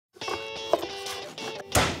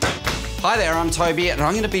Hi there, I'm Toby and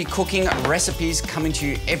I'm going to be cooking recipes coming to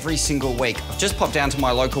you every single week. I've just popped down to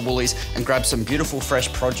my local Woolies and grabbed some beautiful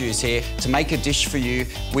fresh produce here to make a dish for you,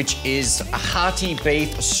 which is a hearty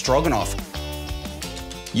beef stroganoff.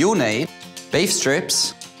 You'll need beef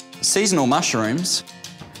strips, seasonal mushrooms,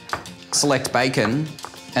 select bacon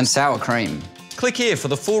and sour cream. Click here for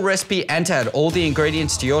the full recipe and to add all the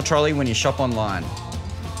ingredients to your trolley when you shop online.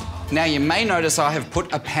 Now you may notice I have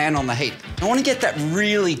put a pan on the heat. I want to get that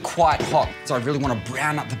really quite hot, so I really want to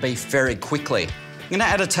brown up the beef very quickly. I'm going to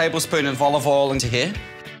add a tablespoon of olive oil into here.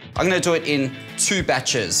 I'm going to do it in 2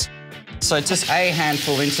 batches. So just a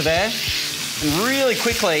handful into there, and really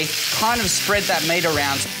quickly kind of spread that meat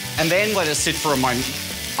around, and then let it sit for a moment.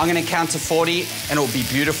 I'm going to count to 40 and it will be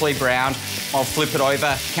beautifully browned. I'll flip it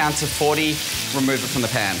over, count to 40, remove it from the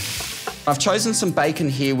pan. I've chosen some bacon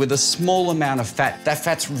here with a small amount of fat. That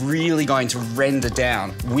fat's really going to render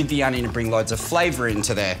down with the onion and bring loads of flavour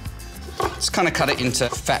into there. Just kind of cut it into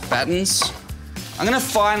fat batons. I'm going to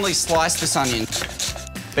finely slice this onion.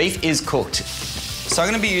 Beef is cooked, so I'm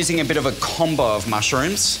going to be using a bit of a combo of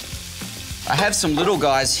mushrooms. I have some little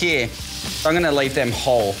guys here. I'm going to leave them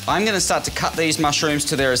whole. I'm going to start to cut these mushrooms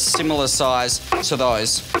till they're a similar size to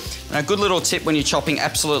those. And a good little tip when you're chopping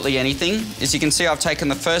absolutely anything is you can see I've taken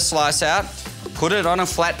the first slice out, put it on a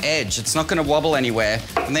flat edge. It's not going to wobble anywhere,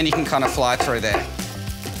 and then you can kind of fly through there.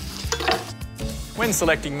 When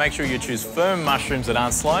selecting, make sure you choose firm mushrooms that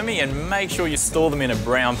aren't slimy and make sure you store them in a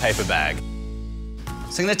brown paper bag.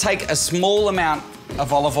 So I'm going to take a small amount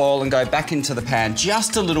of olive oil and go back into the pan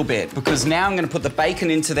just a little bit, because now I'm going to put the bacon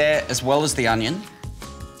into there as well as the onion.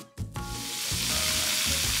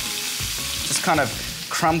 Just kind of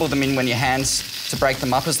crumble them in when your hands to break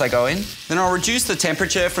them up as they go in. Then I'll reduce the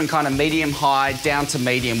temperature from kind of medium-high down to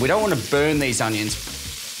medium. We don't want to burn these onions.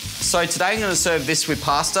 So today I'm going to serve this with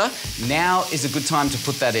pasta. Now is a good time to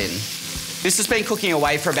put that in. This has been cooking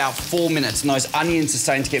away for about 4 minutes and those onions are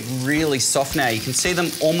starting to get really soft now. You can see them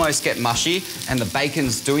almost get mushy and the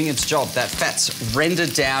bacon's doing its job. That fat's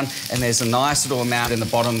rendered down and there's a nice little amount in the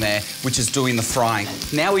bottom there which is doing the frying.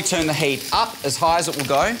 Now we turn the heat up as high as it will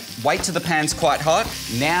go. Wait till the pan's quite hot.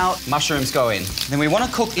 Now mushrooms go in. Then we want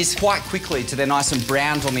to cook this quite quickly till they're nice and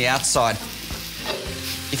browned on the outside.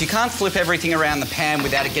 If you can't flip everything around the pan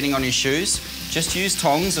without it getting on your shoes, just use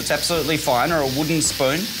tongs, it's absolutely fine, or a wooden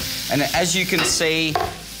spoon. And as you can see,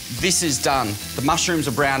 this is done. The mushrooms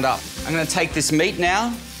are browned up. I'm going to take this meat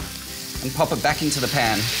now and pop it back into the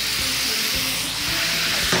pan.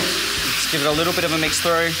 Just give it a little bit of a mix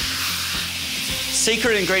through.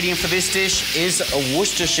 Secret ingredient for this dish is a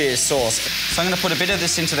Worcestershire sauce. So I'm going to put a bit of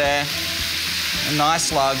this into there, a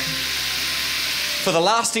nice lug. For the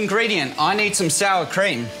last ingredient, I need some sour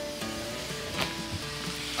cream.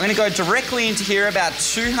 I'm going to go directly into here about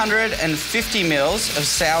 250 mils of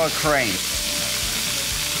sour cream.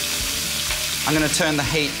 I'm going to turn the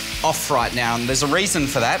heat off right now, and there's a reason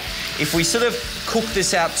for that. If we sort of cook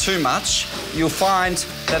this out too much, you'll find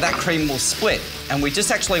that that cream will split, and we just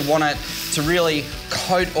actually want it to really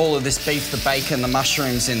coat all of this beef, the bacon, the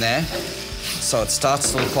mushrooms in there, so it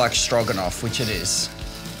starts to look like stroganoff, which it is.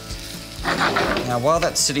 Now, while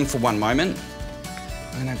that's sitting for 1 moment,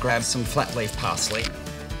 I'm going to grab some flat leaf parsley.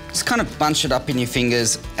 Just kind of bunch it up in your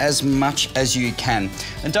fingers as much as you can.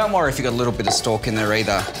 And don't worry if you've got a little bit of stalk in there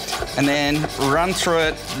either. And then run through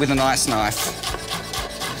it with a nice knife.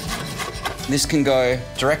 This can go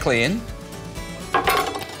directly in. And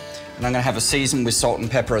I'm going to have a season with salt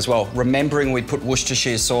and pepper as well. Remembering we put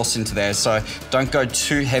Worcestershire sauce into there, so don't go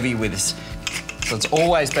too heavy with this. So it's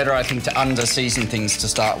always better, I think, to under-season things to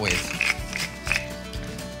start with.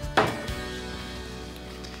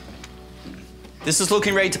 This is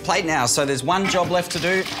looking ready to plate now, so there's one job left to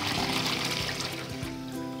do.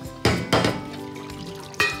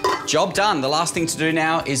 Job done. The last thing to do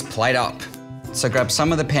now is plate up. So grab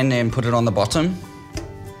some of the penne and put it on the bottom.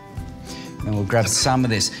 And we'll grab some of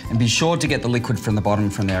this. And be sure to get the liquid from the bottom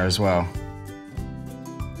from there as well.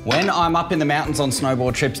 When I'm up in the mountains on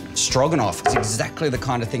snowboard trips, stroganoff is exactly the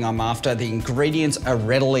kind of thing I'm after. The ingredients are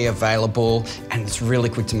readily available and it's really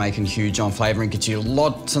quick to make and huge on flavour and gets you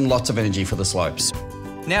lots and lots of energy for the slopes.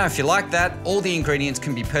 Now, if you like that, all the ingredients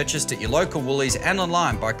can be purchased at your local Woolies and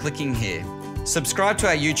online by clicking here. Subscribe to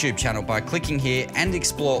our YouTube channel by clicking here and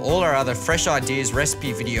explore all our other fresh ideas,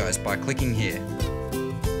 recipe videos by clicking here.